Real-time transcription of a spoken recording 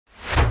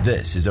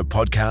This is a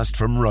podcast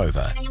from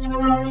Rover.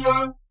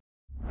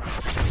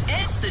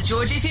 It's the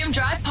George FM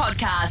Drive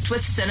podcast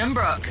with Sin and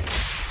Brook.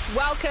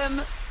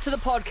 Welcome to the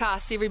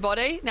podcast,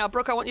 everybody. Now,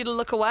 Brooke, I want you to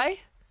look away.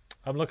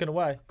 I'm looking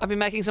away. I've been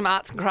making some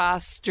arts and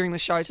crafts during the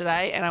show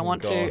today, and I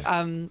want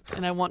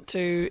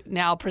to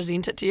now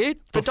present it to you.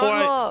 But don't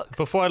look.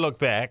 Before I look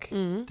back,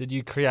 did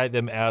you create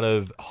them out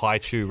of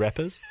haiku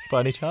wrappers by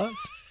any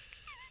chance?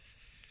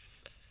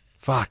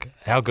 Fuck,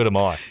 how good am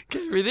I?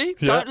 Okay, ready?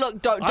 Yeah. Don't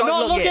look. Don't I'm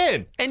not look looking.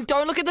 yet. And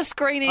don't look at the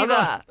screen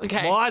either.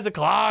 Okay. My eyes are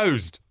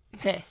closed.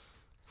 Okay.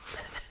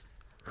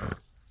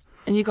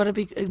 And you got to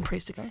be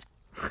impressed, okay?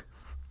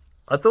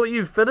 I thought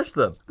you finished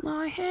them. No,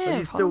 I Are have.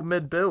 you still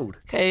mid-build?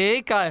 Okay, here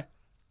you go.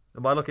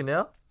 Am I looking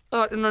now?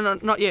 Oh, no,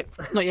 not yet.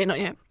 Not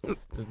yet. It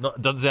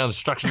doesn't sound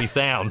instructionally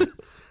sound.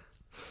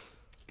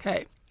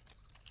 Okay.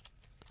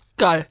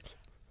 Go.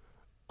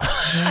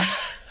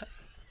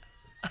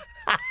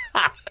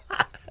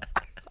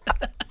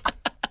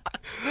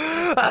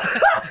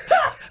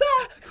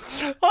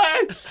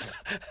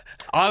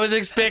 I was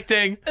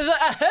expecting.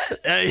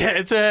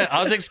 I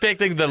was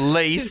expecting the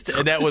least,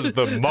 and that was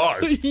the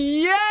most.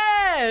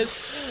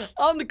 Yes!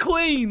 I'm the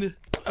queen.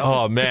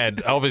 Oh man!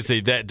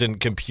 Obviously, that didn't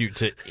compute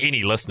to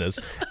any listeners.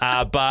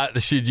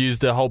 But she'd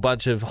used a whole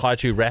bunch of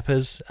haiku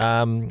wrappers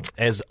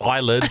as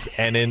eyelids,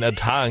 and then a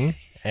tongue,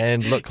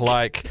 and looked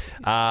like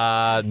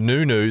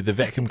Nunu, the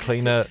vacuum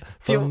cleaner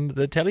from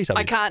the Teletubbies.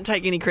 I can't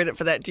take any credit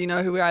for that. Do you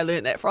know who I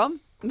learnt that from?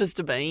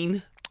 Mr.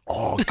 Bean.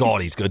 Oh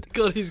God, he's good.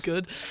 God, he's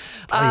good.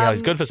 Yeah,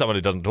 he's good for someone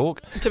who doesn't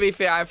talk. To be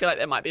fair, I feel like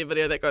that might be a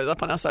video that goes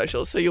up on our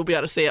socials, so you'll be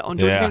able to see it on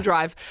George FM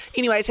Drive.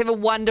 Anyways, have a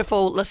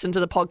wonderful listen to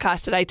the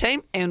podcast today,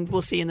 team, and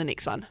we'll see you in the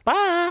next one.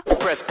 Bye.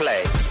 Press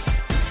play.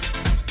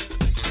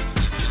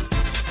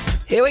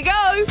 Here we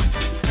go.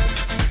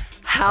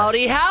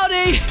 Howdy.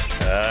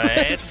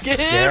 Let's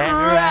Get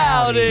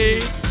rowdy.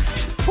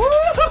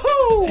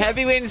 Woo-hoo-hoo.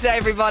 Happy Wednesday,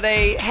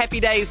 everybody. Happy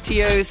days to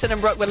you. Sin and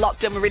Brook, we're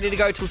locked in. We're ready to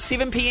go till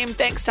 7 p.m.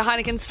 thanks to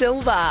Heineken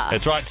Silver.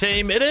 That's right,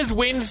 team. It is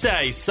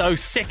Wednesday, so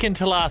second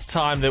to last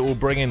time that we'll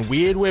bring in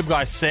Weird Web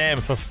Guy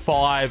Sam for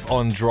 5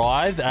 on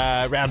Drive.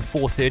 Around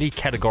 4:30,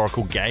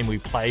 categorical game we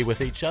play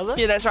with each other.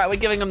 Yeah, that's right. We're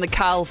giving him the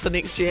cull for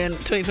next year in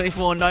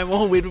 2024. No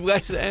more Weird Web Guy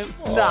Sam.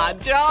 Nah,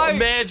 jokes.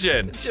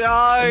 Imagine. Jokes.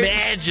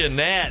 Imagine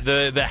that.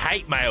 The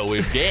hate mail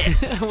we get.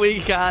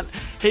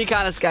 He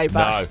can't escape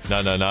us. No.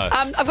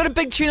 I've got a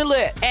big tune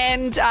alert,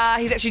 and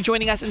he's actually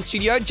joining us in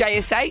studio,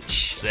 JSH.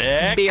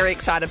 Sick. Very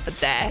excited for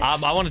that.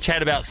 I want to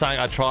chat about something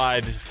I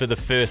tried for the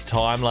first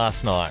time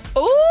last night.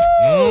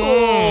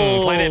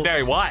 Ooh. Played at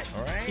Barry White.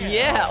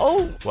 Yeah.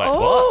 Oh. Wait,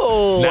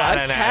 what? No,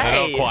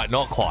 okay.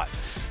 not quite.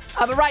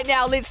 But right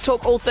now, let's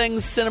talk all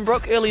things Sin and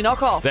Brook early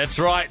knockoff. That's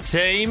right,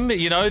 team.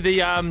 You know, the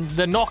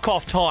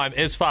knockoff time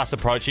is fast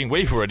approaching.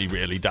 We've already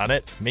really done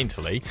it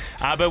mentally.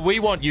 But we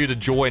want you to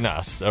join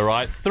us, all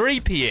right?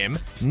 3 p.m.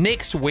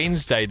 next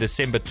Wednesday,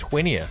 December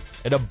 20th,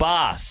 at a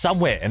bar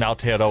somewhere in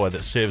Aotearoa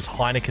that serves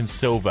Heineken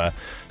Silver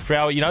for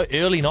our,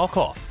 early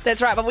knockoff.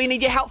 That's right, but we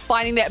need your help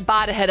finding that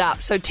bar to hit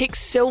up. So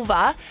text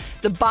Silver,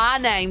 the bar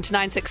name, to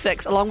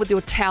 966, along with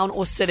your town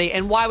or city,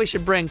 and why we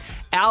should bring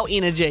our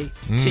energy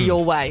to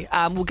your way.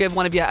 We'll give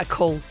one of you a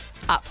call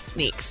up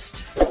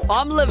next.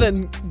 I'm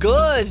living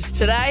good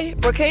today,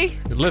 Brookie.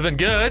 You're living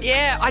good?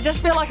 Yeah, I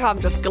just feel like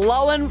I'm just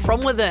glowing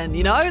from within,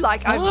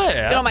 Like I've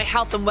been on my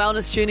health and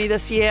wellness journey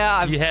this year.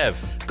 You have.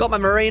 Got my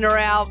marina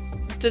out,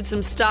 did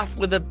some stuff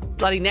with a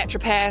bloody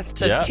naturopath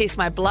to test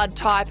my blood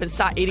type and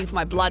start eating for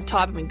my blood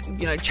type. I've been,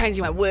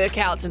 changing my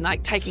workouts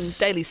and taking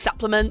daily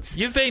supplements.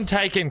 You've been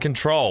taking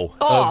control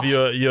of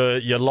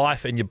your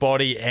life and your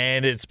body,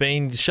 and it's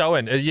been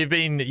showing. You've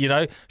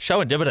been,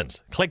 showing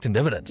dividends, collecting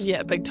dividends.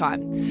 Yeah, big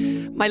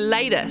time. My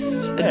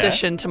latest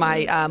addition to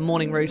my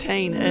morning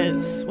routine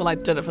is, I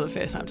did it for the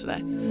first time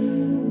today.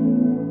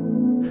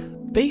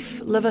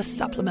 Beef liver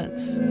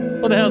supplements.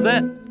 What the hell's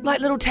that? Like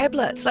little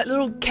tablets, like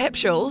little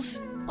capsules.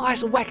 I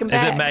just whack them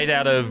back. Is it made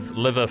out of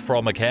liver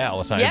from a cow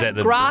or something? Yeah, Is that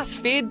the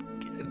grass-fed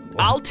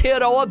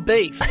Aotearoa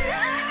beef.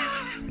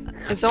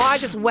 And so I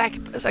just whack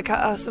 6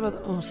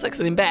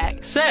 of them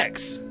back.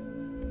 6?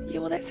 Yeah,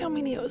 well, that's how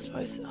many it was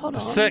supposed to. Hold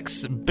on.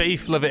 6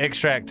 beef liver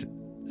extract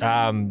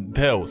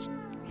pills.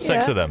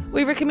 6 of them.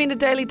 We recommend a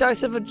daily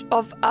dose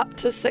of up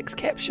to 6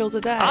 capsules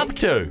a day. Up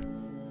to?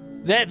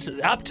 That's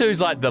up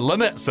to's like the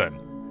limit, Sin.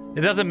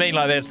 It doesn't mean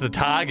like that's the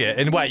target.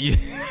 And wait,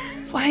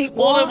 Wait,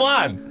 more what? than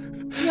one.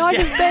 Yeah, I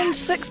just banged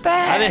 6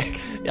 back.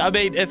 I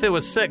mean, if it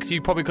was 6, you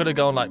probably could have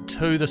gone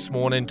 2 this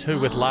morning, 2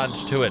 with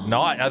lunch, 2 at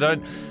night. I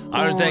don't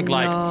think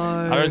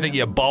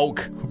you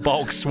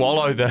bulk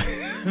swallow the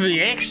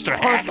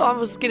extract. I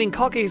was getting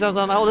cocky because I was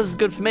like, this is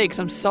good for me because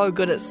I'm so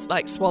good at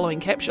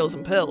swallowing capsules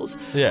and pills.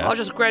 Yeah. I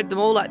just grabbed them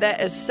all like that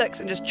as 6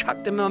 and just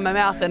chucked them in my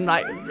mouth and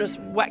just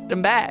whacked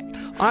them back.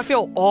 And I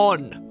feel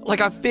on. I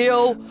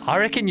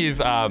reckon you've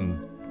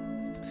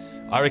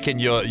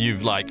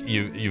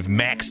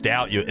maxed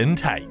out your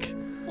intake.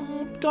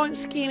 Don't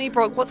scare me,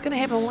 Brook. What's going to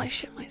happen when I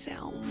shit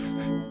myself?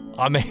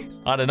 I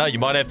mean, I don't know. You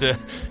might have to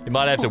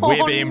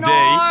WebMD.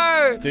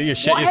 No. Do you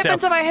shit what yourself?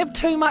 happens if I have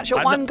too much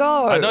at one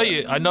go?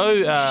 I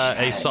know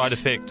a side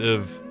effect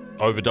of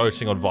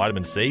overdosing on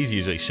vitamin C is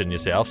usually shitting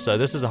yourself. So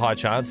this is a high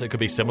chance it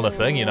could be a similar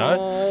thing, you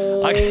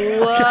know? I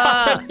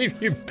can't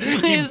believe you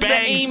Here's the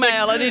bang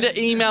email. I need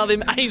to email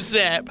them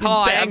ASAP.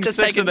 Hi, bang I'm just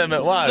 6 taking of them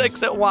at once.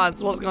 6 at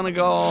once. What's going to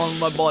go on in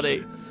my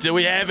body? Do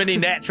we have any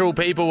natural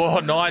people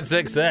on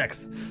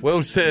 966?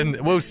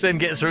 Wilson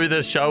get through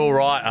this show all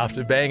right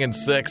after banging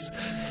 6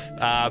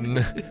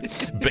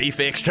 beef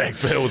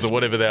extract pills or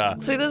whatever they are.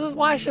 See, this is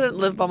why I shouldn't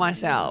live by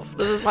myself.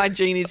 This is why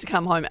G needs to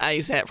come home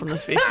ASAP from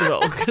this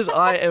festival, because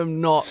I am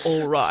not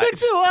all right.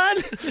 6 at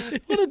 1.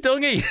 What a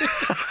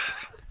dungy.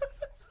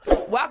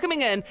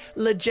 Welcoming in,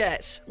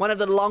 legit, one of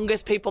the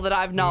longest people that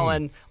I've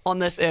known on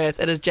this earth.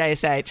 It is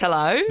JSH.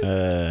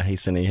 Hello. Hey,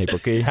 Cindy. Hey,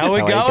 Brookie. How we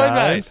are you going,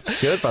 guys? mate?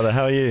 Good, brother.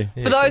 How are you?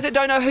 For those that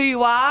don't know who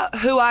you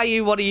are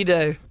you? What do you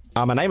do?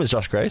 My name is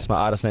Josh Grace. My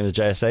artist name is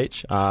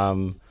JSH.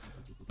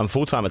 I'm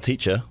full-time a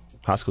teacher,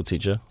 high school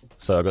teacher.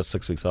 So I got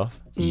 6 weeks off.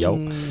 Yo.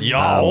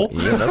 Yo.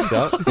 Yeah, let's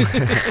go.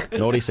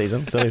 Naughty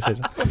season. Silly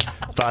season.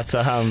 But,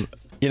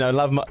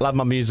 love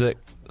my music.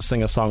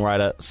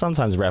 Singer-songwriter,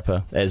 sometimes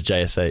rapper as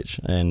JSH.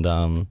 And,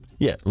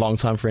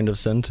 long-time friend of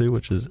Sin too,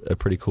 which is a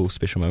pretty cool,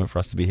 special moment for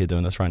us to be here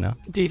doing this right now.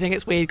 Do you think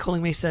it's weird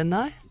calling me Sin,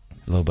 though?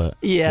 A little bit.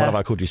 Yeah. What have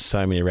I called you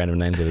so many random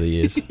names over the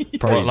years?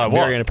 Probably Like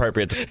very what?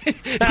 inappropriate to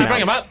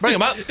Bring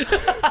him up.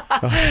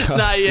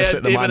 No, yeah, Let's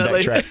let the mind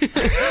definitely.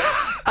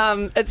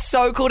 backtrack. It's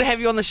so cool to have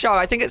you on the show.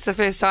 I think it's the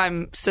first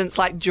time since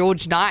like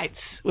George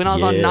Nights, when I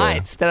was on Yeah.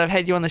 Nights, that I've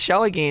had you on the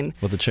show again.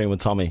 With the tune with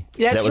Tommy.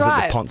 Yeah, that that's was at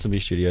right. the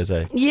Ponsonby Studios,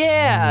 eh?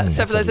 Yeah. So for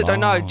that's those a that don't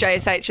know, long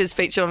JSH is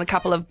featured on a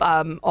couple of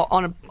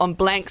on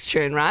Blank's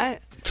tune, right?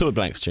 2 of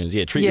Blank's tunes.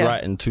 Yeah, Treat You Yeah.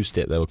 Right and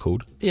 2-Step they were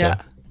called. Yeah.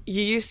 So,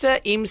 You used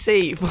to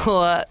MC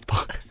for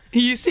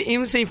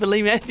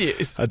Lee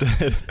Matthews. I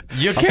did.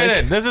 You're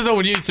kidding. This is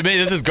all news to me.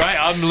 This is great.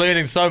 I'm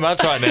learning so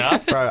much right now.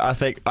 Bro, I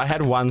think I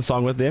had one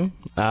song with them.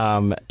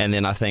 And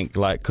then I think,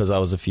 because I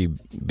was a few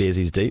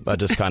beersies deep, I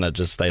just kind of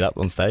just stayed up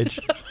on stage.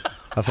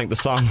 I think they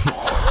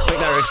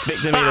were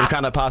expecting me to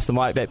kind of pass the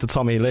mic back to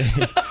Tommy Lee.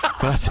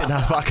 But I said, no,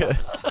 fuck it.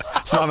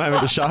 It's my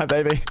moment to shine,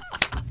 baby.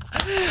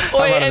 Wait,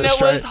 running and it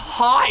it was straight.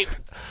 hype.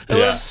 It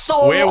Yeah. was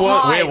so Where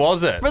hype.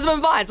 was it? Rhythm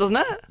and Vines, wasn't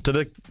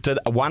it? Did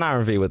one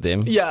R&V with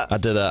them. Yeah. I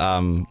did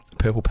a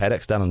Purple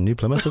Paddocks down in New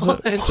Plymouth, is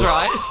it? That's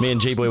right. Me and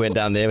G-Boy went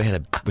down there. We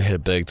had a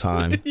big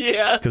time.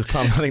 Yeah. Because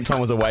I think Tom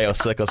was away or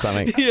sick or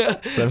something.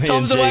 Yeah. So me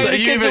Tom's and away. G, So The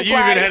you kids even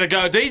will play. had to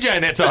go DJ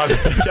in that time.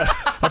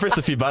 I pressed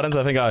a few buttons.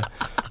 I think I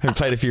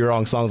played a few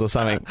wrong songs or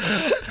something.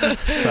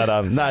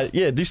 But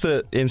used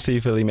to MC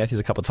for Lee Matthews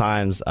a couple of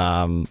times.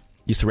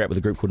 Used to rap with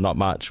a group called Not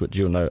Much, which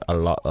you'll know a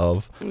lot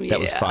of. That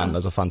was Yeah. fun.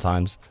 Those were fun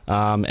times.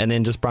 And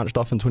then just branched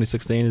off in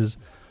 2016 as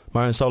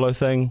my own solo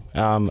thing.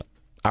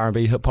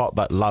 R&B, hip hop,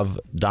 but love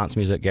dance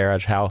music,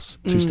 garage, house,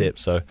 2-step.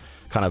 So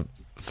kind of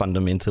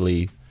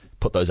fundamentally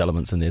put those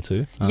elements in there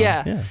too.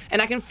 Yeah.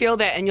 And I can feel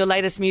that in your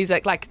latest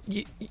music. Like,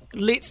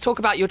 let's talk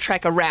about your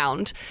track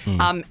Around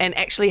and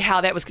actually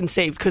how that was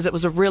conceived, because it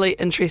was a really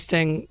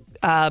interesting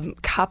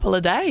couple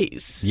of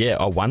days.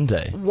 Yeah, one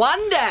day.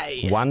 One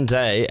day. One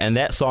day, and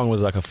that song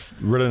was like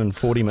written in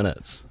 40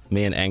 minutes.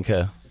 Me and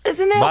Anchor.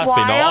 Isn't that Must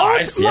be wild?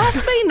 nice.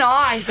 Must be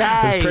nice,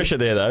 eh? There's pressure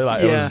there though.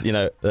 Like Yeah. it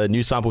was, the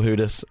New Sample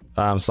Hoodis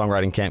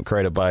songwriting camp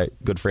created by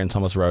good friend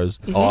Thomas Rose.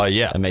 Oh,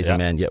 yeah. Amazing Yeah.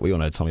 man. Yeah, we all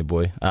know Tommy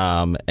Boy.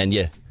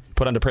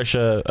 Put under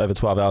pressure over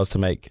 12 hours to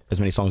make as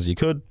many songs as you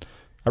could.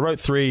 I wrote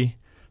 3,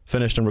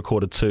 finished and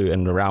recorded 2,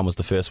 and Around was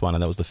the first one,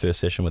 and that was the first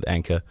session with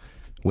Anchor.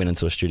 Went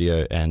into a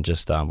studio and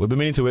just we've been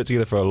meaning to work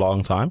together for a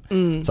long time.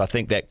 So I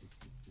think that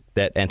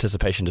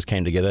anticipation just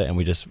came together, and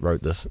we just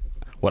wrote this.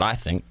 What I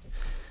think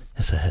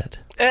is a hit.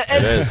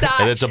 It is such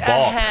And it's a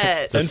bop.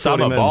 hit. It's a In 40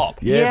 summer minutes. bop.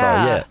 Yeah,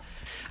 bro. Yeah.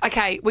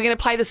 Okay, we're going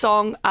to play the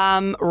song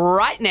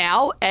right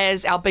now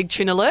as our big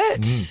tune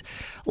alert.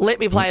 Let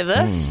me play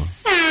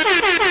this.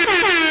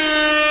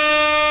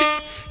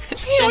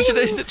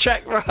 Introduce the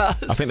track for us.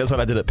 I think that's what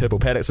I did at Purple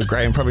Paddocks with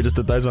Graham. Probably just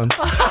did those ones.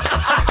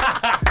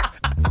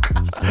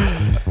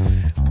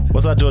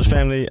 What's up, George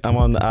family? I'm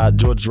on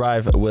George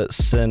Drive with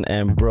Sin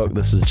and Brook.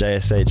 This is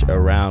JSH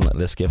Around.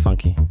 Let's get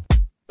funky.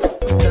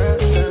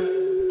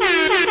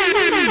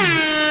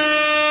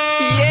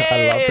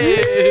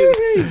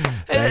 Yes.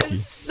 It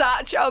is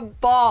such a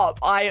bop.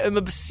 I am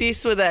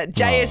obsessed with it.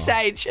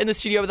 JSH in the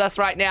studio with us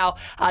right now.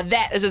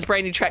 That is his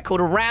brand new track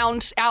called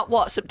Around.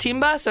 Out,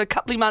 September? So a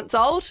couple of months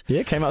old.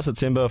 Yeah, came out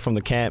September from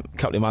the camp, a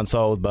couple of months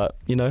old, but,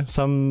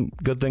 some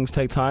good things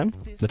take time.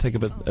 They take a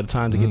bit of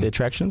time to get their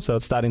traction, so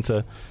it's starting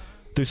to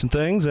do some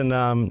things, and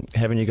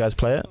having you guys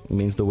play it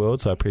means the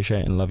world, so I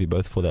appreciate and love you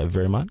both for that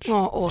very much.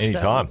 Oh, awesome.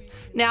 Anytime.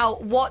 Now,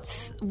 what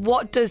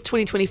does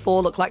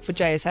 2024 look like for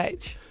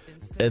JSH?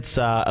 It's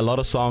a lot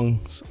of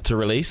songs to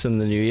release in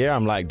the new year.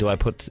 I'm like, do I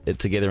put it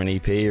together an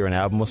EP or an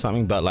album or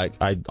something? But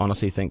I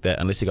honestly think that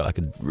unless you got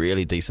a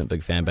really decent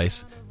big fan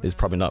base, there's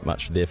probably not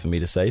much there for me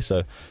to say.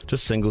 So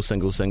just single,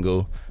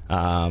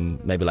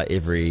 maybe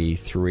every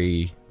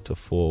 3 to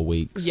 4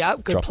 weeks.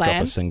 Yep, good drop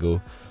plan. a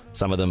single.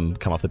 some of them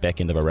come off the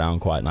back end of a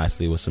round quite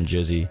nicely with some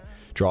Jersey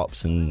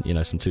drops and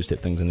some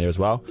two-step things in there as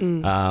well.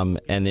 And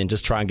then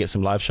just try and get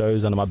some live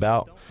shows under my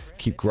belt,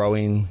 keep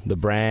growing the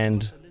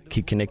brand,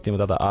 keep connecting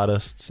with other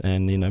artists,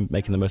 and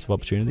making the most of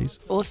opportunities.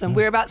 Awesome.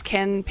 Whereabouts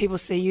can people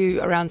see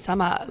you around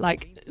summer?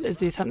 Like, is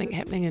there something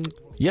happening?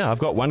 Yeah, I've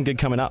got one gig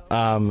coming up,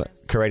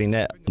 curating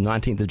that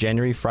 19th of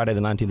January, Friday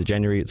the 19th of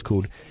January. It's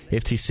called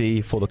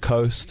FTC for the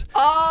Coast.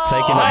 Oh,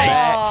 taking it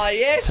back.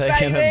 Yes,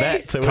 taking baby. it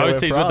back to where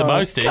Coasties we're from.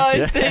 with the mosties.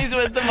 Coasties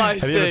with the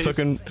most. Have you ever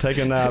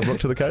taken Brook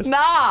to the coast? Nah,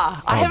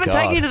 I haven't God.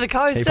 taken you to the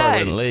coast. He probably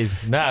wouldn't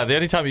leave. No, the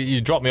only time you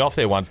dropped me off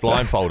there once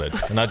blindfolded,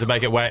 and I had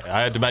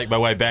to make my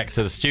way back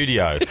to the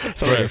studio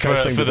for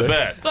the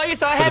bit. Oh, yeah,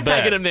 so I have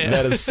taken him there.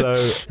 That is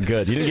so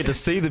good. You didn't get to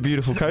see the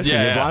beautiful coast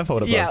and you're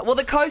blindfolded. Yeah, well,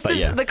 the coast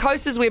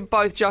is where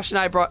both Josh and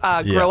I grew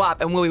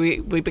up, and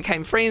we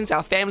became friends.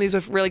 Our families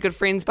were really good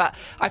friends, but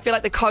I feel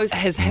like the coast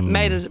has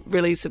made a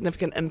really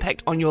significant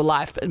impact on your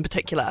life in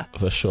particular.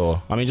 For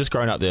sure. I mean, just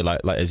growing up there,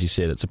 like as you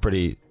said, it's a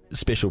pretty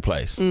special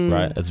place,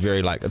 right? It's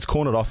very it's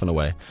cornered off in a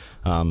way.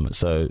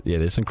 So yeah,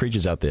 there's some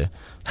creatures out there.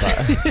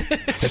 But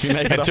if you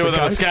make it And off two the of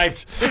them coast,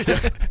 escaped.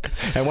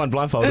 and one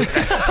blindfolded.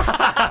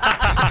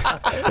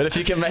 But if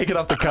you can make it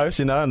off the coast,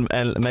 and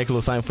make a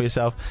little something for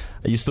yourself,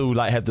 you still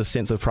have this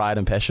sense of pride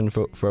and passion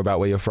for about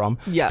where you're from.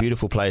 Yeah.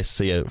 Beautiful place.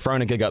 So yeah,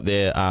 throwing a gig up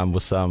there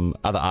with some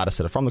other artists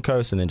that are from the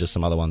coast, and then just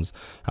some other ones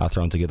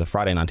thrown together.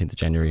 Friday 19th of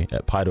January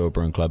at Paidua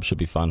Brewing Club. Should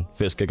be fun.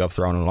 First gig I've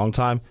thrown in a long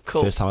time.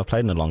 Cool. First time I've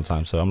played in a long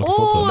time. So I'm looking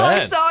forward to it. I'm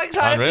Man. so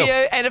excited Unreal. for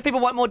you. And if people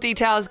want more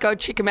details, go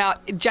check them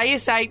out.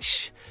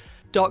 JSH.Grace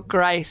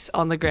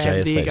on the gram.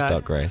 There you go.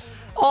 JSH.Grace.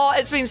 Oh,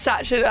 it's been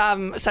such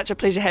a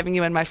pleasure having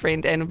you in, my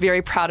friend, and I'm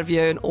very proud of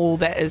you and all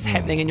that is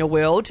happening in your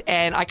world.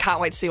 And I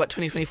can't wait to see what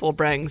 2024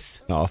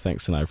 brings. Oh,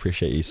 thanks, and I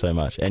appreciate you so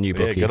much. And you,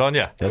 Brookie. Good on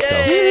you. Let's go.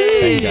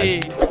 Yay! Thank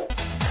you, guys.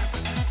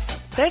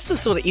 That's the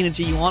sort of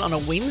energy you want on a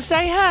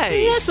Wednesday,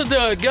 hey? Yes, I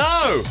do.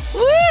 Go.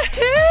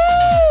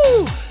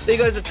 Woohoo! There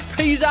goes the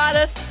trapeze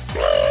artist.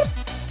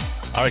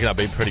 I reckon I'd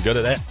be pretty good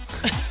at that.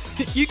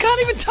 You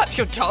can't even touch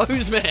your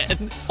toes,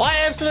 man.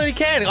 I absolutely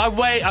can.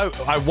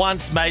 I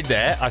once made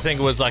that. I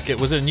think it was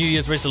a New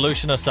Year's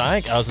resolution or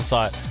something. I was just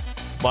like,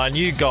 my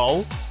new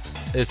goal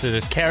is to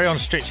just carry on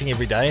stretching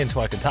every day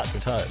until I can touch my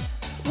toes.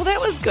 Well,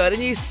 that was good,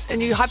 and you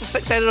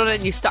hyperfixated on it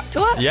and you stuck to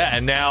it. Yeah,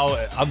 and now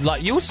I'm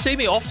like, you'll see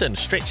me often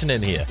stretching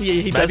in here. Yeah,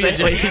 he does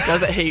actually. He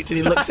does it heaps, and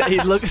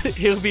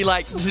he'll be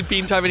like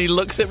bent over and he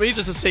looks at me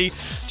just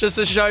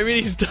to show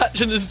me he's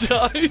touching his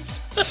toes.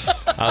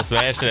 I was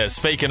smashing it.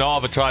 Speaking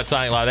of, I tried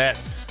something like that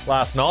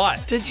last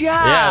night. Did ya?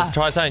 Yeah, I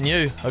tried something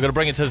new. I've got to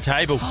bring it to the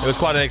table. It was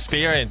quite an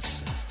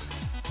experience.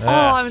 Oh,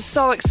 I'm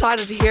so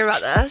excited to hear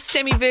about this.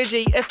 Sammy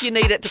Virgie, if you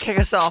need it to kick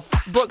us off.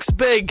 Brooks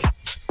Big.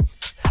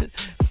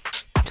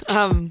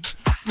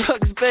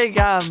 Brooks Big.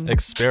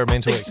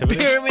 Experimental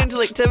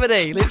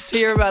activity. Let's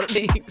hear about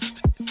it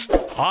next.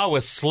 I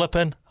was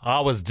slipping. I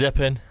was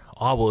dipping.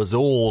 I was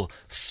all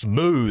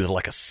smooth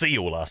like a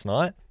seal last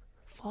night.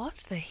 What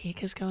the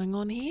heck is going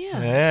on here?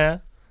 Yeah.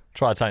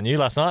 Tried something new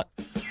last night.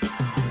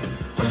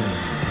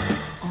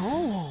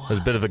 Oh. It was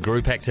a bit of a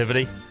group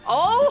activity.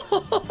 Oh,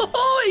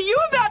 are you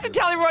about to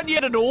tell everyone you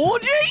had an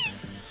orgy?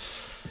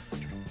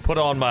 Put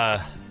on my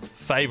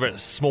favourite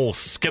small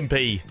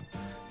skimpy,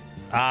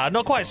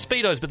 not quite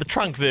Speedos, but the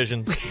trunk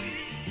version.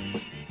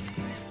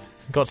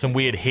 Got some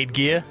weird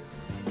headgear.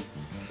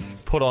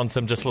 Put on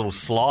some just little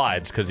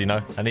slides because,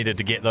 I needed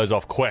to get those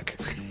off quick.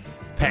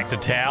 Packed a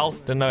towel.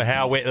 Didn't know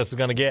how wet this was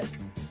going to get.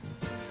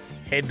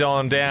 Head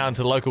on down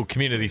to the local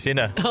community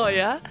centre. Oh,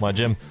 yeah? My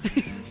gym.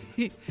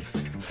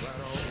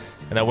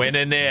 And I went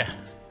in there.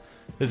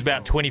 There's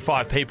about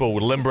 25 people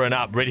limbering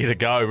up, ready to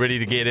go, ready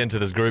to get into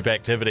this group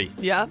activity.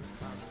 Yeah.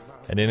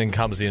 And then in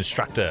comes the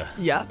instructor.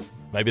 Yeah.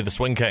 Maybe the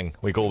swing king,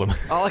 we call them.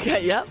 Oh,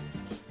 okay, yeah.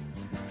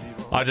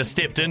 I just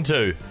stepped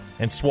into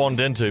and swanned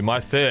into my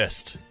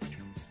first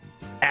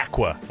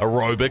aqua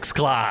aerobics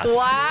class.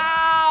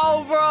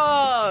 Wow,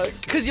 bro.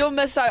 Because your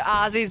miss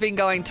Arzy's been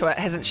going to it,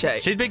 hasn't she?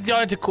 She's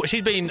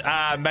been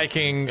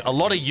making a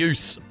lot of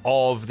use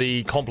of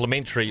the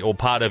complimentary or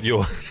part of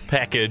your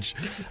package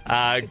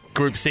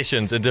group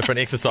sessions and different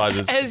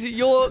exercises. As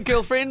your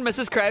girlfriend,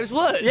 Mrs. Krabs,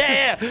 would.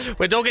 Yeah.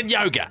 We're talking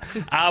yoga.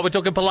 We're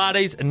talking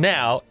Pilates, and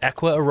now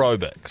aqua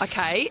aerobics.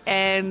 Okay,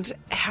 and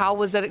how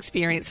was that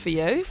experience for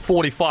you?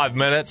 45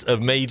 minutes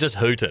of me just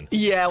hooting.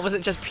 Yeah, was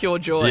it just pure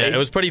joy? Yeah, it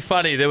was pretty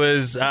funny. There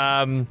was,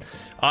 I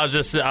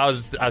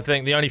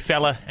think, the only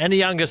fella and the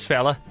youngest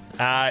fella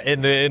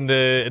in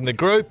the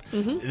group.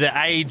 Mm-hmm. The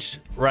age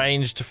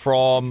ranged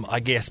from, I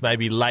guess,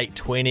 maybe late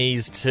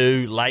 20s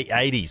to late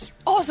 80s.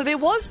 Oh, so there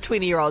was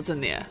 20-year-olds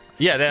in there.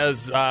 Yeah, there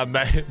was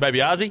maybe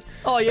Ozzy.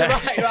 Oh, yeah,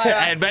 right.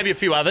 And maybe a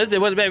few others.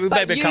 There was maybe a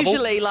couple.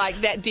 Usually,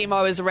 that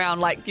demo is around,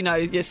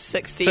 your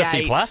 68.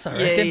 50 plus, I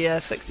reckon. Yeah,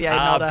 68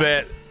 and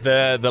older.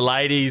 But the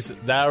ladies,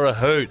 they were a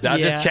hoot. They were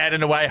just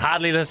chatting away,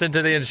 hardly listened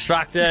to the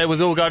instructor. It was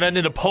all going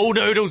into the pool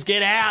noodles,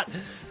 get out.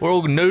 We're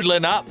all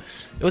noodling up.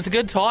 It was a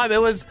good time.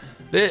 It was...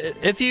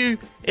 If you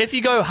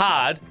go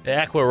hard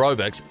at aqua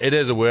aerobics, it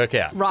is a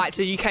workout. Right,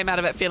 so you came out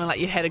of it feeling like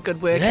you had a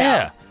good workout.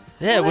 Yeah.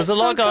 Yeah, it was a that's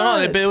lot so going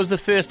on, good. but it was the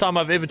first time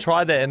I've ever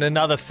tried that, and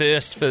another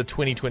first for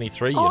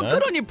 2023, Oh, you know?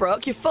 good on you,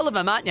 Brooke. You're full of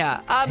them, aren't you?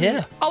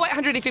 Yeah.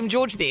 0800 FM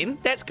George then.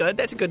 That's good.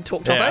 That's a good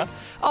talk topic.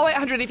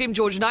 0800 FM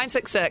George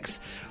 966.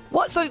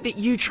 What's something that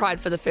you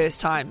tried for the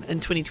first time in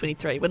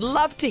 2023? Would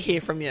love to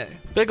hear from you.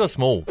 Big or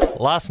small?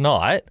 Last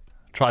night,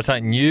 tried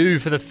something new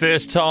for the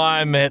first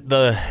time at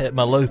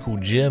my local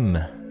gym.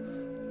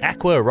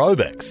 Aqua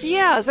aerobics.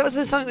 Yeah, so that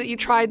was something that you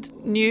tried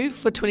new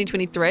for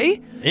 2023.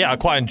 Yeah, I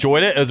quite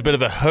enjoyed it. It was a bit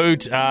of a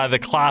hoot. The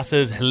class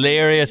is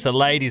hilarious. The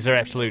ladies are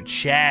absolute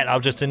chat. I'm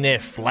just in there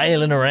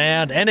flailing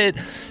around. And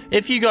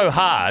if you go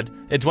hard,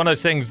 it's one of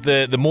those things,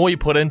 the more you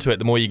put into it,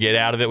 the more you get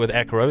out of it with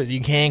aqua aerobics.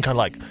 You can kind of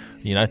like,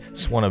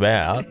 swan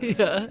about.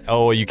 Yeah.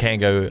 Or you can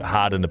go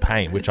hard in the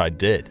paint, which I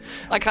did.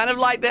 I kind of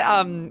like that.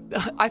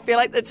 I feel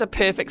like it's a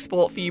perfect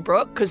sport for you,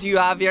 Brooke, because you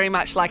are very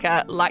much like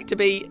to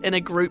be in a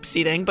group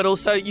setting, but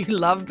also you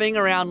love being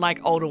around like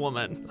older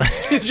women.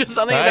 There's just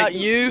something Hey. about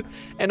you,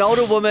 an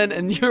older woman,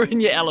 and you're in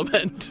your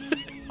element.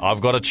 I've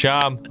got a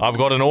charm. I've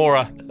got an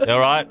aura. All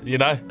right?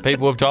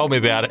 People have told me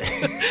about it.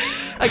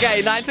 Okay,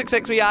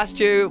 966, we asked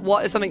you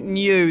what is something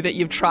new that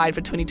you've tried for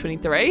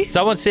 2023?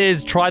 Someone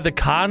says try the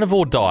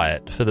carnivore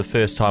diet for the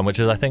first time, which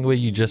is, I think, where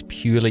you just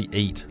purely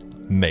eat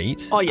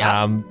meat. Oh,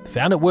 yeah.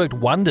 Found it worked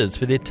wonders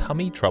for their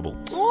tummy trouble.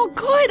 Oh,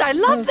 good. I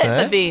love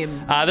that for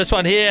them. This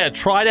one here,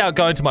 tried out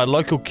going to my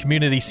local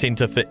community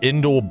centre for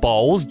indoor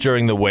bowls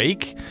during the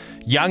week.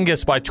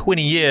 Youngest by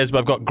 20 years, but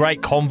I've got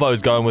great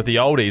convos going with the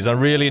oldies. I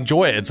really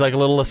enjoy it. It's like a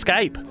little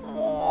escape.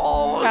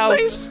 Oh, How-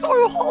 it's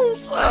so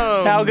wholesome.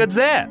 How good's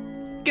that?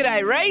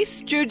 G'day,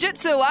 Race.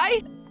 Jiu-jitsu,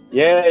 eh?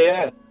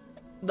 Yeah.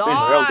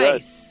 real good.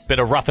 Nice. Bit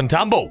of rough and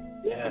tumble.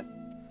 Yeah.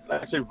 I'm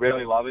actually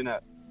really loving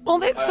it. Oh,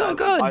 that's so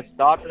good. I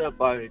started it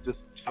by just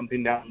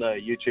jumping down the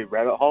YouTube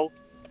rabbit hole,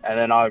 and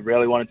then I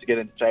really wanted to get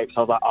into shape,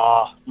 so I was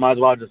like, might as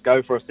well just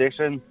go for a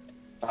session.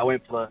 I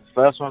went for the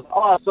first one.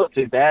 It's not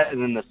too bad.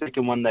 And then the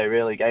second one, they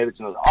really gave it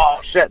to me. I was like,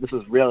 oh, shit, this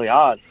is really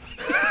hard.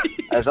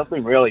 It's just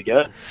been really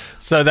good.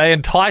 So they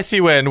entice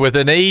you in with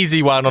an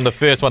easy one on the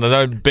first one and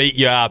don't beat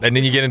you up, and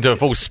then you get into a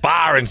full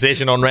sparring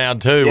session on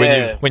round two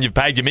Yeah. when you've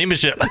paid your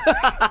membership.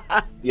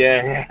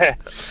 Yeah.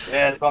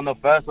 So on the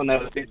first one, they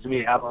were teaching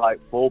me how to,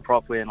 fall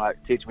properly and,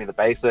 teach me the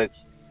basics.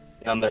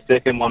 And on the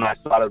second one, I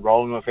started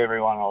rolling with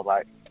everyone. I was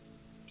like,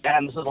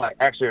 damn, this is,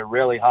 actually a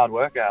really hard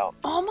workout.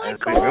 Oh, my And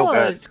it's been real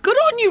God. Good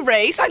on you,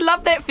 Reese. I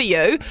love that for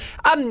you.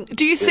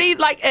 Do you see,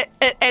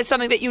 it as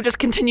something that you'll just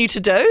continue to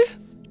do?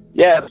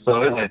 Yeah,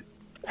 absolutely.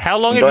 How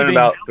long I'm have you doing been?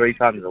 about 3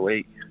 times a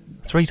week.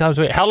 3 times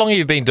a week. How long have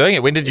you been doing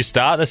it? When did you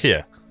start this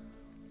year?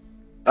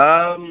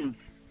 I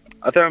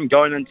think I'm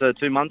going into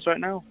 2 months right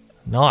now.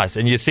 Nice.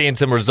 And you're seeing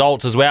some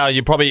results as well. Are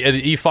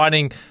you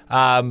finding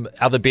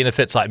other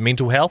benefits like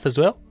mental health as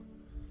well?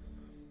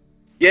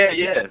 Yeah,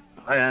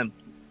 I am.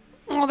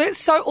 Oh, that's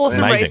so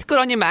awesome, Amazing. Reese. Good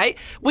on you, mate.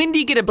 When do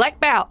you get a black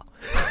belt?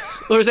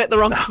 Or is that the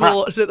wrong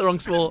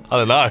sport? I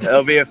don't know.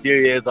 It'll be a few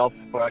years off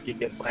before I can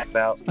get blacked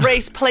out.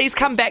 Reese, please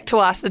come back to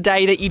us the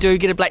day that you do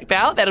get a black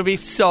belt. That'll be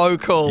so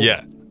cool.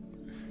 Yeah.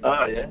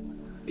 Oh, yeah.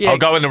 Yeah. I'll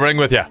go in the ring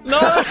with you. No,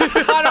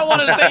 I don't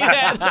want to see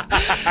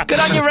that. Good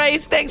on you,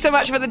 Reese. Thanks so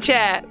much for the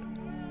chat.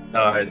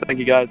 All right, thank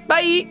you, guys.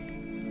 Bye.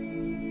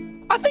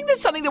 I think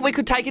that's something that we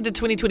could take into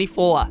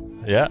 2024.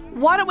 Yeah.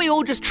 Why don't we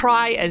all just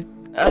try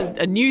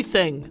a new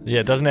thing?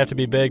 Yeah, it doesn't have to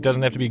be big,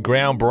 doesn't have to be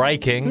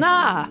groundbreaking.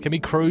 Nah. It can be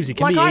cruisy,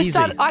 can Like be I easy.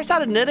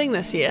 started knitting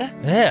this year.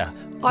 Yeah.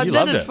 I you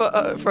loved knitted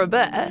it. for a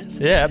bit.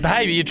 Yeah, but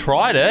hey, you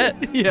tried it.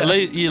 Yeah. At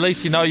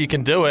least you know you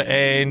can do it,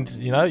 and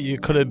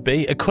it could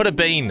have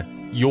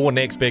been your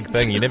next big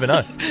thing. You never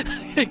know.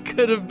 It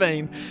could have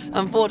been.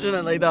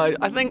 Unfortunately, though,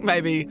 I think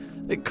maybe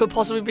it could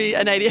possibly be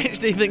an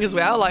ADHD thing as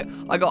well. Like,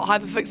 I got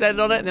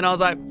hyperfixated on it, and then I was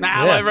like,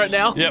 I'm over it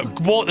now. Yeah,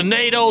 bought the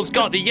needles,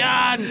 got the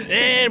yarn,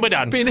 and we're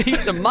done. Spent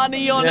heaps of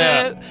money on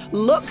Yeah. it.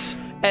 Looked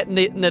at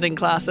knitting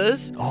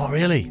classes. Oh,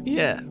 really?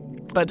 Yeah,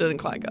 but didn't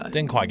quite go.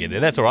 Didn't quite get there.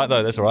 That's all right,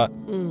 though. That's all right.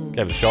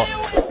 Gave it a shot.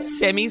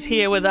 Sammy's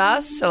here with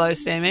us. Hello,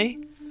 Sammy.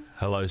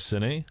 Hello,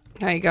 Cindy.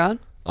 How you going?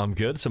 I'm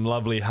good. Some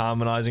lovely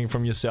harmonising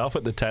from yourself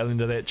at the tail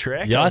end of that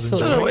track. Yeah, I was saw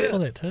enjoying it.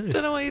 that too.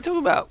 Don't know what you're talking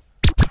about.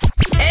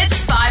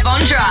 It's 5 on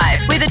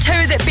Drive, where the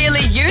two that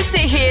barely use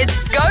their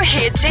heads go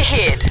head to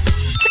head.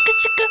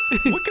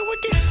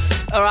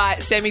 All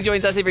right, Sammy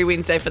joins us every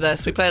Wednesday for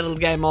this. We play a little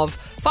game of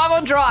 5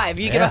 on Drive.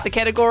 You give Yeah. us a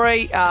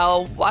category,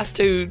 us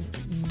two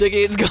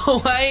dickheads go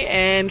away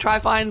and try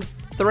find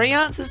 3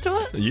 answers to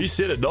it. You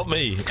said it, not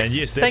me. And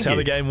yes, Thank that's how you.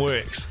 the game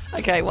works.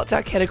 Okay, what's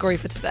our category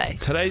for today?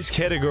 Today's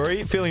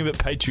category, feeling a bit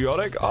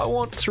patriotic, I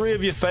want 3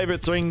 of your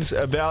favourite things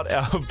about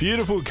our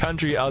beautiful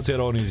country,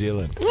 Aotearoa, New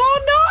Zealand.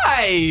 Oh,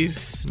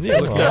 nice. Yeah,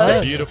 That's looking at the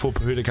good. beautiful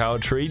Pahutakawa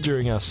tree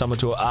during our summer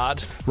tour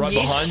art right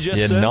Yes. behind you,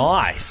 Yeah, sir.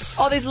 nice.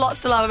 Oh, there's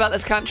lots to love about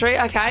this country.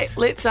 Okay,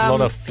 let's A lot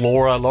of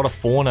flora, a lot of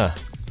fauna.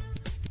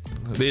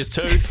 There's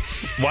 2.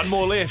 One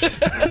more left.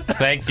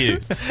 Thank you.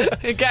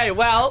 Okay,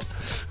 well,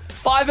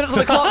 5 minutes on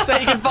the clock so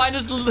you can find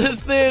his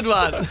third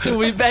one. We'll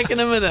be back in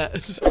a minute.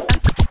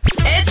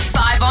 It's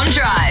 5 on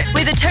Drive,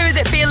 where the two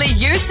that barely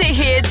use their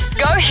heads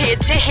go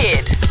head to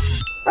head.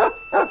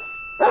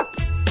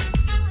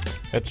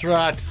 That's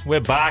right. We're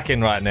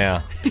barking right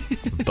now.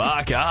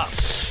 Bark up.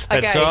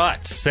 That's Okay.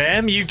 right.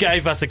 Sam, you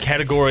gave us a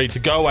category to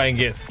go away and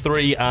get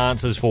 3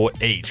 answers for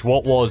each.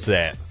 What was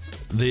that?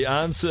 The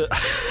answer.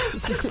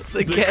 It's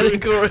a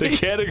category. The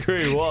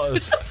category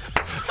was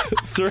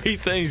 3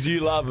 things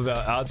you love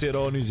about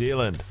Aotearoa New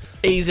Zealand.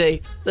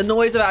 Easy. The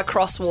noise of our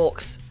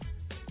crosswalks.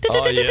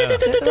 Oh, yeah. Is that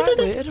the right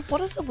word?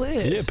 What is the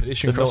word? Yeah,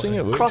 pedestrian crossing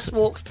it works.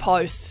 Crosswalks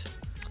post.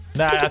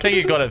 No, I think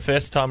you got it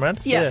first time around.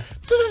 Yeah.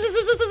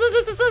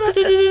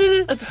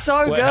 It's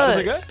so Wait, good. how does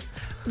it go?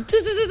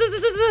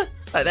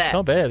 Like that. It's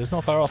not bad. It's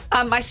not far off.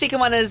 My second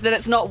one is that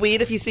it's not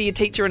weird if you see your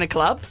teacher in a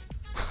club.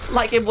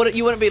 Like, you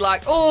wouldn't be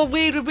like, oh,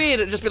 weird.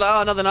 It'd just be like,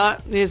 oh, another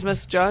night. There's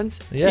Miss Jones.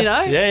 Yeah. You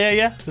know?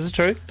 Yeah. This is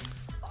true.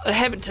 It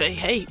happened to me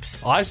heaps.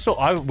 Did I say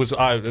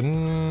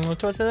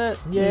that?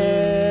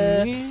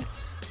 Yeah.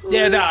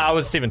 Yeah, no, I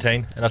was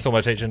 17 and I saw my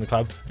teacher in the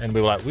club and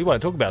we were like, we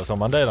won't talk about this on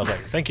Monday. And I was like,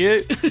 thank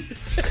you.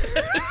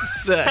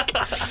 Sick.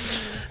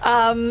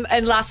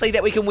 And lastly,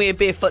 that we can wear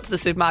barefoot to the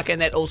supermarket,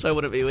 and that also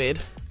wouldn't be weird.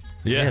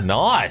 Yeah,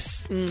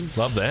 nice.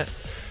 Love that.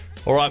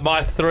 All right,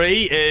 my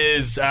 3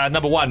 is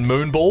number 1,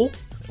 Moonball,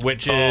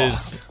 which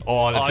is it's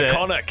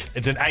iconic.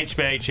 It's an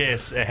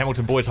HBHS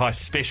Hamilton Boys High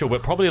special,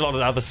 but probably a lot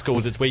of other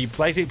schools. It's where you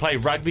basically play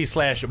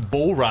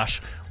rugby/ball rush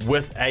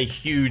with a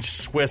huge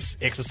Swiss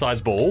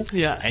exercise ball.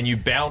 Yeah. And you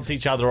bounce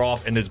each other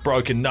off, and there's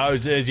broken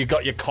noses. You've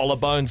got your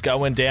collarbones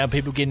going down.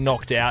 People getting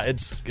knocked out.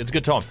 It's a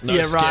good time. No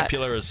Yeah, right.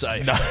 scapula is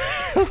safe.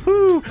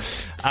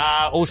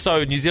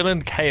 Also, New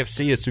Zealand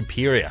KFC is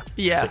superior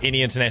Yeah. to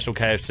any international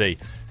KFC.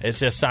 It's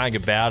just something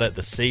about it,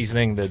 the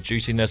seasoning, the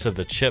juiciness of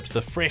the chips,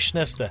 the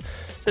freshness,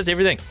 just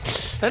everything.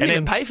 I didn't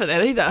even pay for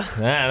that either.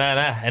 No.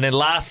 And then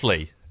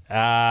lastly,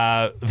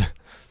 the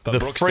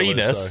Brook still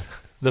is,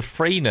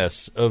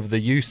 freeness of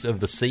the use of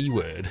the C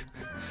word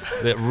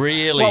that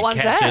really What one's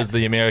catches that?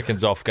 the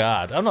Americans off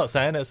guard. I'm not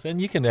saying it, and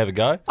you can have a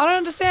go. I don't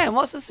understand.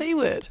 What's the C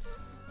word?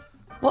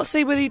 What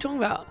C word are you talking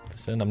about?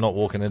 Listen, I'm not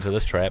walking into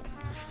this trap.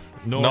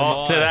 Nor Not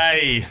am I.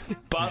 today.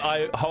 But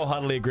I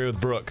wholeheartly agree with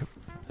Brooke.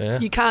 Yeah.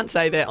 You can't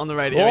say that on the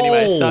radio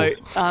anyway, so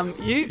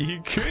you...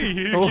 You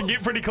can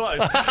get pretty close.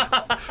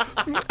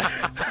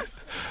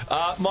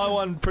 My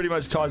one pretty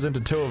much ties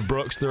into 2 of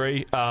Brooke's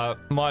 3.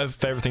 My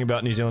favourite thing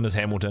about New Zealand is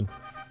Hamilton.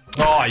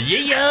 Oh,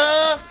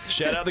 yeah.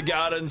 Shout out the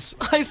Gardens.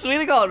 I swear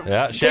to God.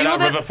 Yeah, shout people out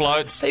that- River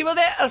Floats. People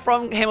that are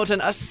from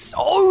Hamilton are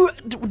so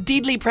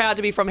deadly proud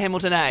to be from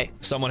Hamilton, eh?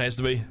 Someone has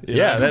to be. you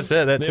Yeah, know. that's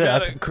it. The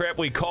amount of crap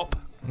we cop,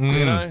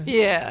 you know,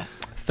 Yeah.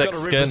 Thick got to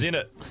skin. represent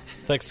it.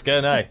 Thick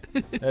skin, eh?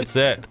 That's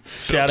it.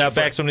 Shout out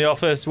Bax from the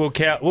office. We'll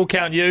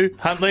count you,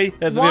 Huntley.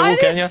 That's Why we'll are there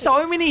count you.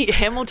 so many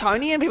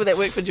Hamiltonian people that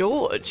work for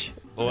George?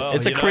 Well,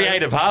 It's a you know,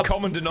 creative hub.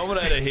 Common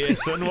denominator here,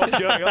 son. What's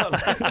going on?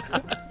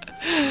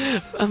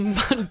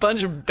 A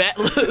bunch of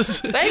battlers.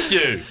 Thank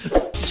you.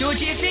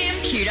 Georgie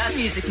FM Queued Up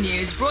Music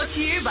News brought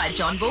to you by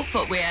John Bull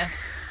Footwear.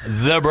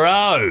 The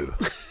Bro.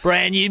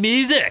 Brand new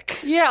music.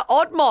 Yeah,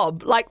 Odd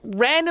Mob, like,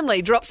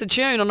 randomly drops a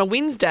tune on a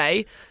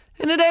Wednesday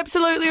and it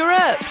absolutely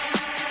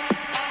rips.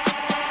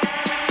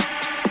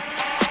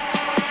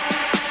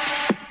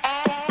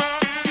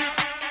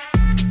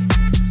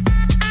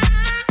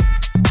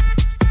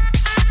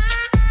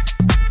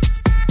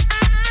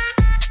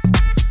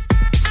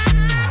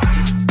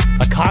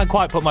 I can't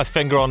quite put my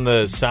finger on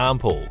the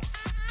sample,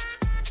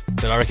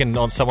 but I reckon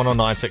someone on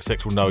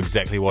 966 will know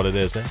exactly what it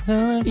is.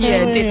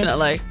 Yeah,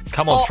 definitely.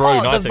 Come on through, the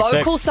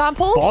 966. vocal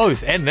sample?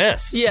 Both, and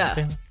this.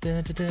 Yeah.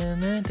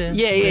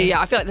 Yeah.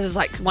 I feel like this is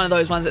like one of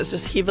those ones that's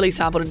just heavily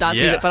sampled in dance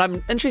Yeah. music, but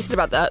I'm interested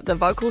about the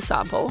vocal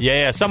sample.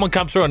 Yeah, someone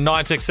comes through on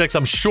 966.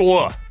 I'm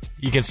sure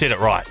you can set it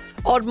right.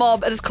 Odd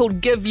Mob, it is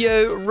called Give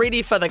You,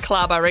 ready for the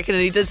club, I reckon,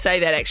 and he did say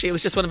that actually. It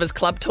was just one of his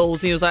club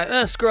tools, and he was like,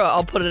 screw it,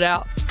 I'll put it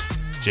out.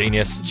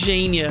 Genius.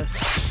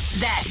 Genius.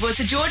 That was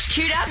the George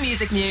Queued Up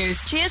Music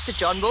News. Cheers to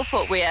John Bull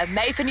Footwear,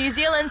 made for New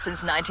Zealand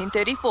since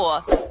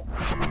 1934.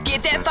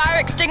 Get that fire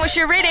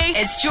extinguisher ready.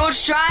 It's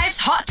George Drive's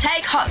Hot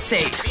Take Hot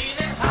Seat.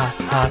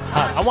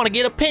 I want to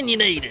get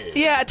opinionated.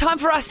 Yeah, time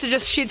for us to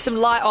just shed some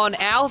light on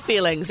our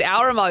feelings,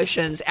 our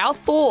emotions, our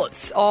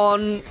thoughts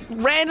on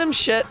random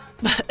shit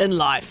in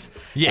life.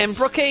 Yes. And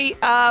Brookie,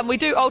 we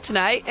do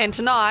alternate, and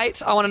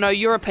tonight I want to know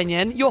your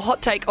opinion, your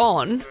hot take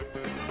on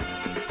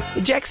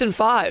the Jackson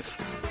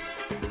 5.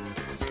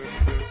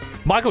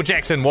 Michael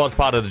Jackson was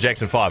part of the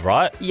Jackson 5,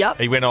 right? Yep.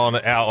 He went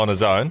out on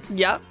his own.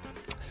 Yep.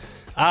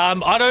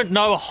 I don't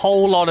know a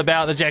whole lot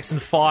about the Jackson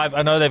 5.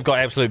 I know they've got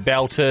absolute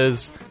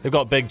belters. They've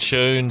got big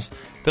tunes.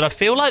 But I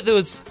feel like there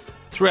was,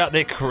 throughout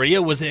their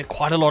career, was there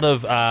quite a lot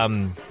of,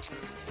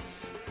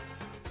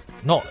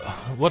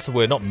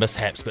 not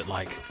mishaps, but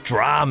like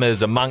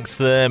dramas amongst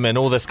them and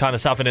all this kind of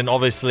stuff. And then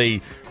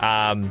obviously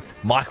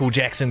Michael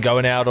Jackson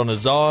going out on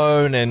his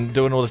own and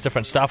doing all this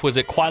different stuff. Was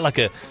it quite like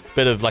a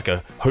bit of like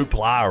a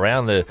hoopla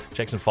around the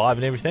Jackson 5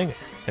 and everything?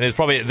 And it's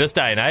probably at this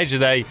day and age, are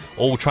they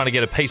all trying to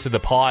get a piece of the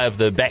pie of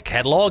the back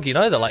catalogue? You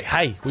know, they're like,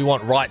 hey, we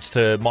want rights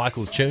to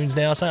Michael's tunes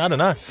now. So I don't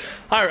know.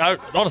 I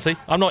honestly,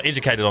 I'm not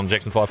educated on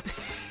Jackson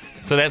 5.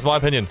 So that's my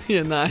opinion.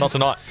 Yeah, nice. Not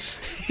tonight.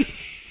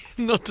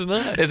 Not to know.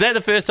 Is that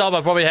the first time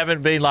I probably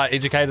haven't been like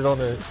educated on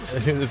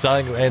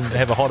something and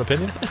have a hot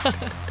opinion?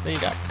 There you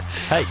go.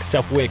 Hey,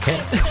 self-aware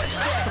cat.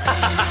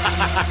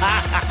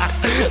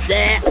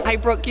 Hey,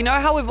 Brooke, you know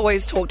how we've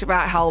always talked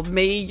about how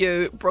me,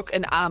 you, Brooke,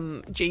 and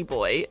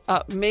G-Boy,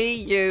 me,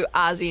 you,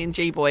 Ozzy, and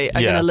G-Boy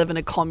are going to live in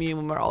a commune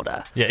when we're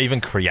older. Yeah, even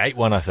create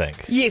one, I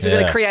think. Yes, we're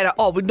going to create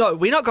no,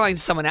 we're not going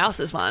to someone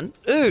else's one.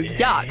 Ooh,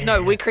 yuck.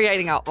 No, we're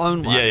creating our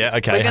own one. Yeah,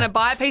 okay. We're going to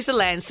buy a piece of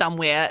land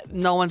somewhere.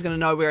 No one's going to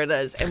know where it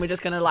is. And we're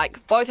just going to,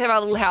 like, both have our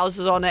little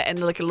houses on it and,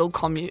 like, a little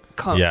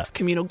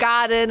communal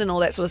garden and all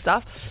that sort of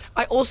stuff.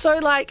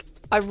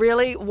 I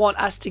really want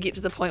us to get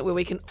to the point where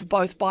we can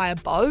both buy a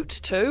boat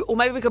too, or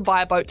maybe we could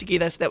buy a boat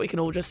together so that we can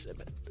all just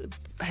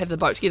have the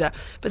boat together.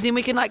 But then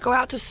we can like go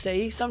out to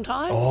sea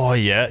sometimes. Oh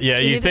yeah.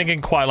 So you're thinking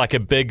quite like a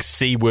big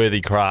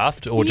seaworthy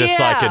craft, or just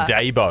like a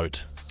day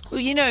boat? Well,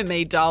 you know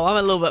me, doll. I'm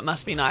a little bit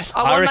must be nice.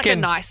 I want like a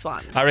nice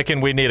one. I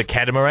reckon we need a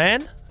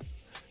catamaran.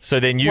 So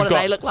then you've got. What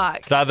do they look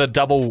like? They're the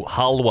double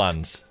hull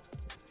ones.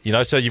 You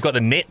know, so you've got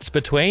the nets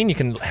between. You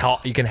can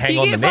hang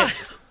on the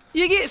nets.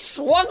 You get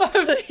swung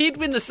over the head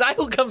when the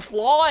sail come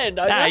flying,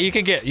 don't you? You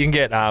can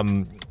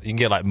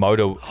get like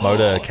motor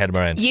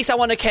catamarans. Yes, I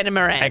want a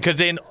catamaran. And because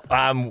then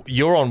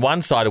you're on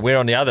one side and we're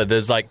on the other.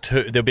 There's like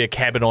there'll be a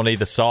cabin on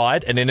either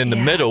side, and then in the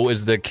middle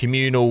is the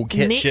communal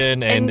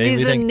kitchen and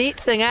there's everything. There's a net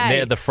thing, eh?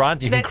 Net at the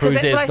front, you can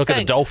cruise there, look at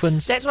the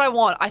dolphins. That's what I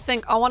want. I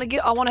want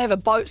to have a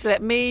boat so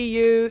that me,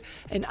 you,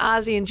 and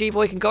Ozzy and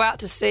G-Boy can go out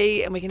to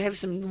sea and we can have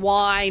some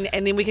wine,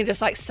 and then we can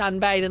just like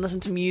sunbathe and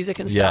listen to music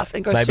and stuff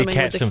and go maybe swimming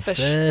catch with the some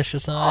fish or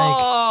something.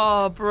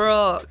 Oh,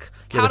 Brooke.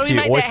 How do we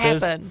make that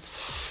happen?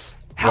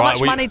 How much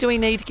money do we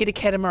need to get a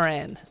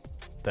catamaran?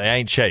 They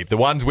ain't cheap. The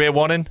ones we're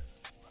wanting,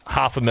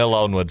 $500,000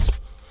 onwards.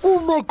 Oh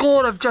my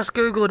God, I've just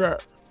Googled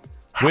it.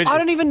 I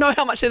don't even know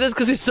how much that is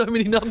because there's so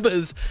many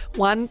numbers.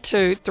 1,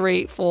 2,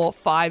 3, 4,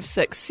 5,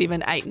 6,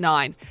 7, 8,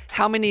 9.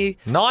 How many?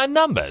 9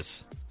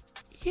 numbers?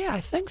 Yeah,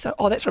 I think so.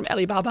 Oh, that's from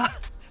Alibaba.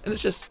 And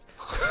it's just...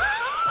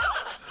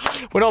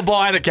 We're not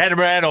buying a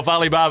catamaran off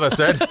Alibaba,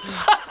 Sid.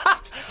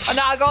 Oh,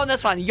 no, I go on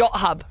this one. Yacht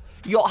Hub.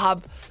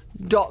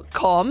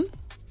 YachtHub.com.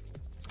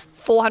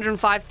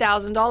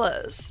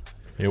 $405,000.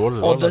 Yeah, what is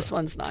it? Oh, this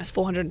one's nice.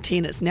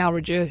 410. It's now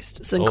reduced.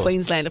 It's in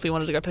Queensland if we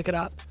wanted to go pick it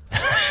up.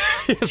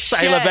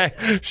 Sail it back.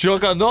 Sure,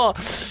 no.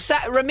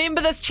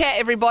 Remember this chat,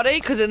 everybody,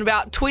 because in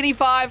about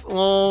 25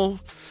 for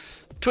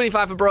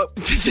Brooke,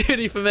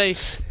 30 for me.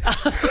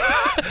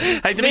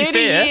 Hey, to be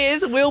fair,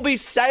 years, we'll be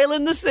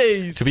sailing the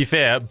seas. To be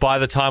fair, by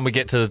the time we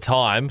get to the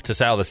time to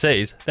sail the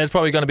seas, that's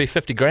probably going to be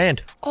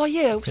 $50,000. Oh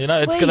yeah, you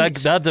know, sweet.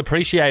 They're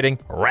depreciating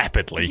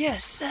rapidly. Yeah,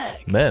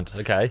 sick. Mint.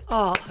 Okay.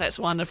 Oh, that's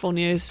wonderful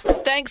news.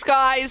 Thanks,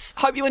 guys.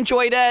 Hope you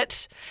enjoyed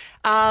it.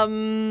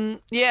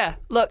 Yeah,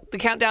 look, the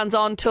countdown's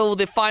on till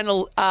the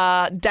final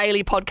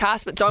daily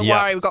podcast, but don't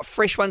worry, we've got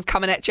fresh ones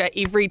coming at you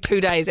every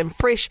 2 days, and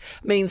fresh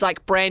means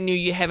like brand new,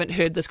 you haven't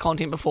heard this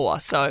content before.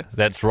 So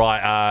that's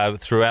right.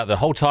 Throughout the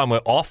whole time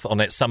we're off on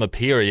that summer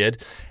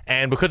period,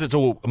 and because it's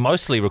all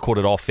mostly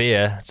recorded off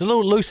air, it's a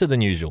little looser than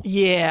usual.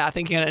 Yeah, I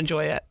think you're going to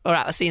enjoy it. All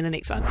right, I'll see you in the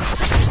next one.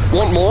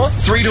 Want more?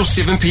 3 till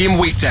 7 p.m.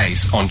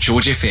 weekdays on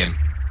George FM.